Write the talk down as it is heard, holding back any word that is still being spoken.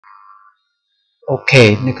Ok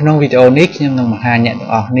នៅក្នុងវីដេអូនេះខ្ញុំនឹងបង្ហាញអ្នកទាំ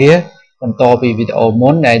ងអស់គ្នាបន្តពីវីដេអូមុ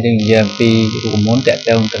នដែលយើងនិយាយអំពីរូបមន្តតាក់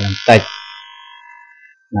ទងទៅនឹងតិច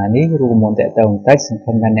នេះរូបមន្តតាក់ទងនឹងតិចសង្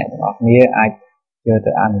ឃឹមថាអ្នកទាំងអស់គ្នាអាចយក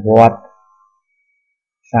ទៅអនុវត្ត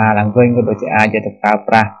សារឡើងវិញក៏ដូចជាអាចយកទៅប្រើ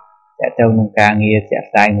ប្រាស់តាក់ទងនឹងការងារជាក់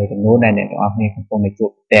ស្ដែងមួយចំនួនដែលអ្នកទាំងអស់គ្នាកំពុងតែជួប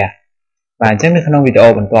ប្រទះបាទអញ្ចឹងនៅក្នុងវីដេអូ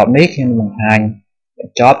បន្ទាប់នេះខ្ញុំនឹងបង្ហាញប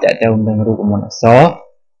ញ្ចប់តាក់ទងនឹងរូបមន្តអក្សរ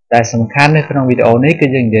តែសំខាន់នៅក្នុងវីដេអូនេះគឺ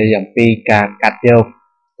យើងនិយាយអំពីការកាត់យក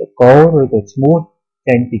តកូលឬក៏ឈ្មោះ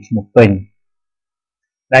ចេញពីឈ្មោះពេញ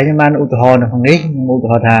ដែលខ្ញុំបានឧទាហរណ៍នៅក្នុងនេះខ្ញុំឧទា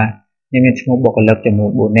ហរណ៍ថាខ្ញុំមានឈ្មោះបុគ្គលិកចំនួ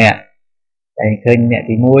ន4នាក់តែឃើញអ្នក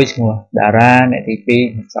ទី1ឈ្មោះតារាអ្នកទី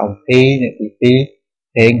2សោភីអ្នកទី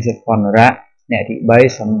2ហេងសុផនរៈអ្នកទី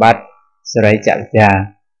3សម្បត្តិសេរីចក្រយា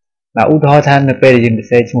បាទឧទាហរណ៍ថានៅពេលដែលយើងសរ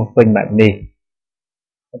សេរឈ្មោះពេញបែបនេះ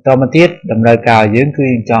បន្តមកទៀតតម្រូវការយើងគឺ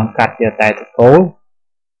យើងចង់កាត់យកតែតកូល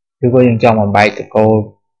ឬក៏យើងចង់បំបែកតកូល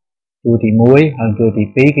ជួរទី1ហើយជួរទី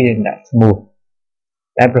2គឺយើងដាក់ឈ្មោះ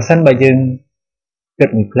តែប្រសិនបើយើងគិត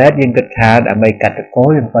មួយផ្លែតយើងគិតថាដើម្បីកាត់តកូល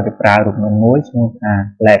យើងគាត់ទៅប្រើរូបមន្តមួយឈ្មោះថា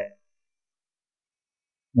ផ្លែត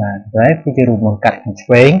បាទផ្លែតគឺជារូបមន្តកាត់ខាងឆ្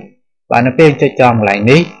វេងបាទនៅពេលចុចចំកន្លែង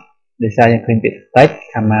នេះដោយសារយើងឃើញពាក្យតិច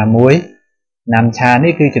ខាម៉ា1ណាំឆា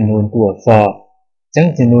នេះគឺចំនួនតួអក្សរអញ្ចឹង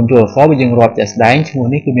ចំនួនតួអក្សរបើយើងរាប់ជាក់ស្ដែងឈ្មោះ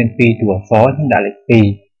នេះគឺមាន2តួអក្សរយើងដាក់លេខ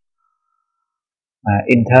2បាទ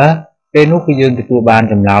enter ពេលនោះគឺយើងទទួលបាន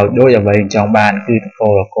ចម្លើយដូចអ្វីចង់បានគឺតកូ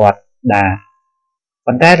លរបស់គាត់ដែរ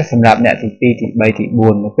ប៉ុន្តែសម្រាប់អ្នកទី2ទី3ទី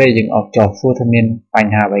4នៅពេលយើងអបចុះសួរថាមានប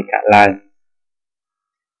ញ្ហាអ្វីកើតឡើង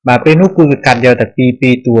បាទពេលនោះគឺវាកាត់យកតែពី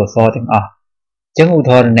តួអក្សរទាំងអស់អញ្ចឹងឧ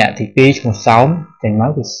ទាហរណ៍អ្នកទី2ឈ្មោះសោមចេញម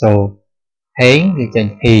កគឺសូហេងគឺចេញ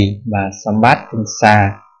ភីបាទសម្បត្តិគឺសា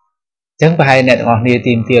អញ្ចឹងប្រហែលអ្នកទាំងអស់គ្នា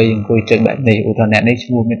ទីមទាយើងអង្គុយចុចបែបនេះឧទាហរណ៍អ្នកនេះឈ្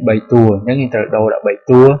មោះមាន3តួអញ្ចឹងយើងត្រូវដូរដាក់3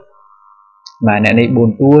តួបាទអ្នកនេះ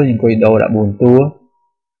4តួយើងអង្គុយដូរដាក់4តួ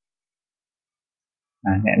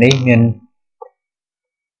អ្នកនេះមាន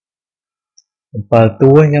7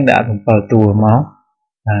តួយើងដាក់7តួមក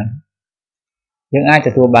យើងអាចទ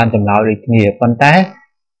ទួលបានចម្លើយដូចគ្នាប៉ុន្តែ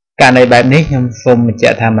ករណីបែបនេះខ្ញុំសូមបញ្ជា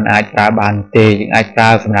ក់ថាมันអាចប្រើបានទេយើងអាចប្រើ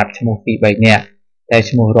សម្រាប់ឈ្មោះពី3នាក់តែ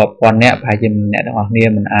ឈ្មោះរាប់ពាន់នាក់ប្រហែលជាអ្នកទាំងអស់គ្នា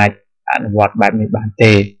មិនអាចអនុវត្តបែបនេះបាន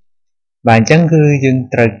ទេបាទអញ្ចឹងគឺយើង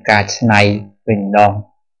ត្រូវការច្នៃវិញម្ដង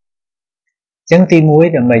អញ្ចឹងទី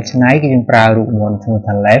1ដើម្បីច្នៃគឺយើងប្រើរូបមន្តឈ្មោះ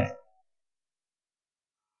ថា left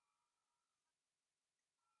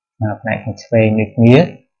ផ្នែកខាងឆ្វេងដូចគ្នា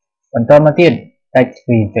បន្តមកទៀតតែ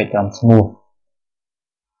ពីចុចចំឈ្មោះ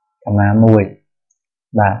កាម៉ា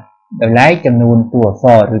1បាទដោយឡែកចំនួនតួអក្ស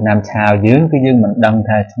រឬណាំឆាវយើងគឺយើងមិនដឹង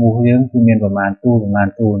ថាឈ្មោះយើងគឺមានប្រមាណតួ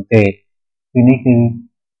ទេគឺនេះគឺ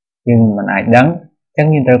យើងមិនអាចដឹងអញ្ចឹង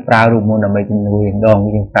យើងត្រូវប្រើរូបមន្តដើម្បីជំនួយម្ដង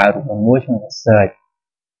យើងប្រើរូបមន្តមួយឈ្មោះថា search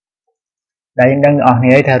ដែលយើងដឹងអស់គ្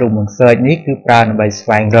នាថារូបមន្ត search នេះគឺប្រើដើម្បីស្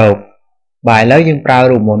វែងរកបាទឥឡូវយើងប្រើ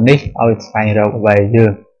រូបមន្តនេះឲ្យស្វែងរកអ្វីយើ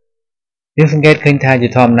ងសង្កេតឃើញថាជា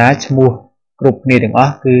ធម្មតាឈ្មោះគ្រប់គ្នាទាំងអ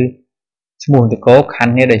ស់គឺឈ្មោះតកូលខ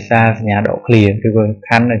ណ្ឌនេះដោយសារសញ្ញាដកឃ្លាឬក៏ខ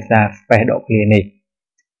ណ្ឌដោយសារ space ដកឃ្លានេះ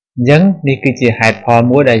អញ្ចឹងនេះគឺជាហេតុផល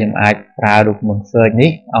មួយដែលខ្ញុំអាចប្រើរូបមន្ត search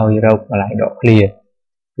នេះឲ្យរកកន្លែងដកឃ្លា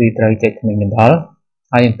គឺត្រូវចុចក្មេងកណ្ដុរ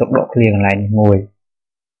ហើយយើងទុកដកឃ្លាកន្លែងនេះមួយ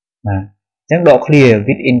បាទអញ្ចឹងដកឃ្លា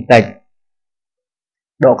within text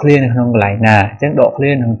ដកឃ្លានៅក្នុងកន្លែងណាអញ្ចឹងដកឃ្លា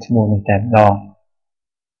ក្នុងឈ្មោះនេះតែម្ដង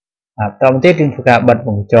បន្តមកទៀតយើងធ្វើការបិទវ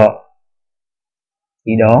ងចក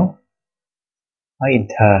ពីរដងហើយ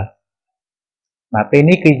enter បាទពេល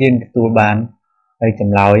នេះគឺយើងទទួលបានហើយច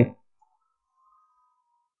ម្លើយ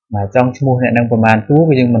បាទចង់ឈ្មោះអ្នកនឹងប្រមាណតួ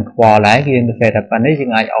គឺយើងមិនខ្វល់ដែរគឺយើងទៅតែប៉ុណ្ណេះយើ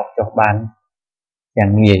ងអាចអោបចុះបានយ៉ា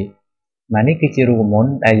ងងាយបាទនេះគឺជារូបមន្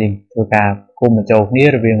តដែលយើងធ្វើការគុំបញ្ចូលគ្នា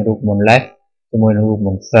រវាងរូបមន្ត left ជាមួយនឹងរូបម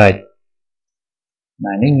ន្ត search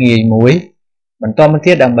បាទនេះងាយមួយបន្តមក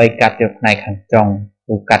ទៀតដើម្បីកាត់យកផ្នែកខាងចុង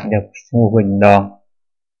ឬកាត់យកឈ្មោះវិញម្ដង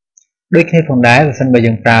ដូចគ្នាផងដែរបើសិនបើ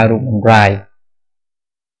យើងប្រើរូបមន្ត right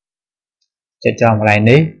ចុចចំកន្លែង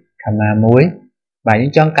នេះកាម៉ា1បាទយើ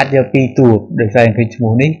ងចង់កាត់យក2តួដោយសារឃើញឈ្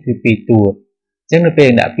មោះនេះគឺ2តួអញ្ចឹងនៅពេល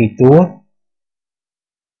ដាក់2តួ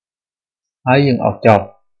ហើយយើងអោបចុះ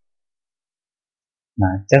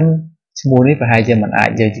បាទអញ្ចឹងឈ្មោះនេះប្រហែលជាមិនអាច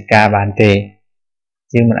យកជាការបានទេ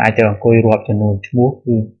យើងមិនអាចទៅអង្គុយរាប់ចំនួនឈ្មោះ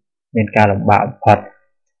គឺមានការលំបាកបំផុត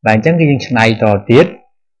បាទអញ្ចឹងគឺយើងច្នៃតទៀត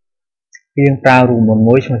យើងប្រើរូបមន្ត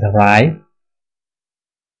មួយឈ្មោះថា right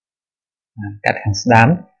កាត់ខាងស្ដាំ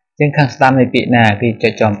អញ្ចឹងខាងស្ដាំនៃពាក្យណាគឺចុ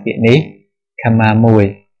ចចំពាក្យនេះកាម៉ា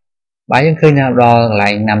1បាទយើងឃើញថាដល់កន្លែ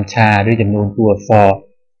ងណាំឆាឬចំនួនតួអក្សរ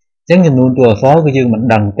អញ្ចឹងចំនួនតួអក្សរគឺយើងមិន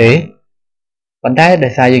ដឹងទេប៉ុន្តែដោ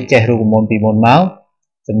យសារយើងចេះរូបមន្តពីមុនមក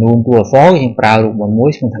ចំនួនតួអក្សរយើងប្រើរូបមន្តមួយ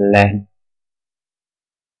ឈ្មោះថា length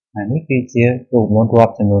នេះគឺជារូបមន្តរា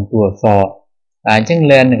ប់ចំនួនតួអក្សរ và chứng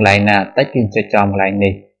lên được lại là tách kim cho chồng lại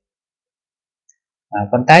nè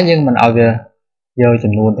con tái nhưng mình ao giờ vô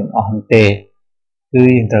chừng luôn từng on tề cứ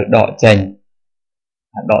yên từ độ chành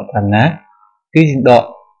độ thần á cứ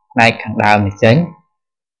độ này khẳng đào này tránh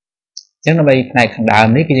chắc nó bây này khẳng đào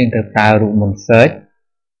nếu cái dương từ vào rụng mình search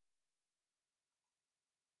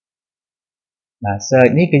mà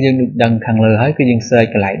search ní cái dương được đằng khẳng lừa hết cái dương search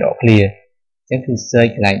cái lại độ clear chắc thì search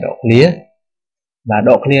cái lại độ clear và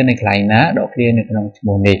độ clear này lại ná độ clear này trong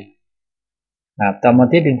mùa này và tao mới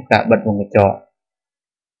tiếp đến cả bật một cái trò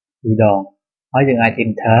đi đòn hỏi dừng ai tìm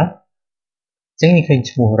thở chứng như khi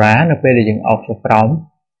mùa rá nó về để dừng ọc cho phóng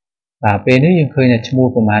và về nếu dừng khi là mùa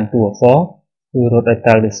của màn tùa phố từ rốt ở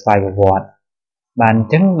tờ được xoay vào vọt bàn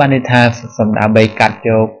chứng ban đi tha phẩm đã bày cắt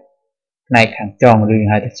cho này khẳng tròn rồi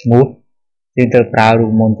hai thật smooth nhưng từ prao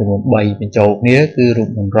rụng môn từ một bầy bên chỗ nghĩa cứ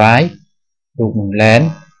rụng môn rái rụng môn lén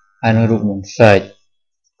hay nó rụng môn sợi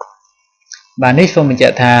bạn ấy không mình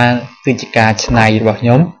chạy tha từ chỉ cả này bảo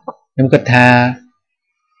nhóm nhưng có tha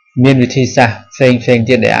miền vị thi xa phênh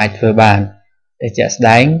tiết để ai thừa bàn để chạy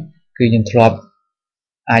đánh cứ những thọp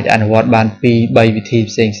ai ăn vọt bàn pi bày vị thi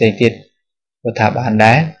phênh tiết của thả bàn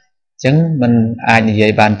đá chứng mình ai như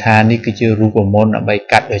vậy bàn thà đi cứ chưa ru của môn ở bày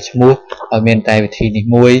cắt ở mua ở miền tây vị thi đi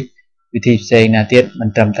muối vị thi phênh là tiết mình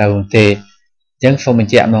trầm tàu tề chứng không mình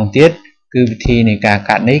chạm lòng tiết cứ vị thi này cả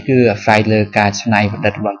cạn đấy cứ phải lơ cả này và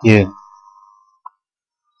đặt vào giường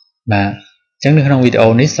mà chẳng được trong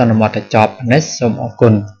video này xong là một chọc next xong ở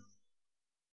cùng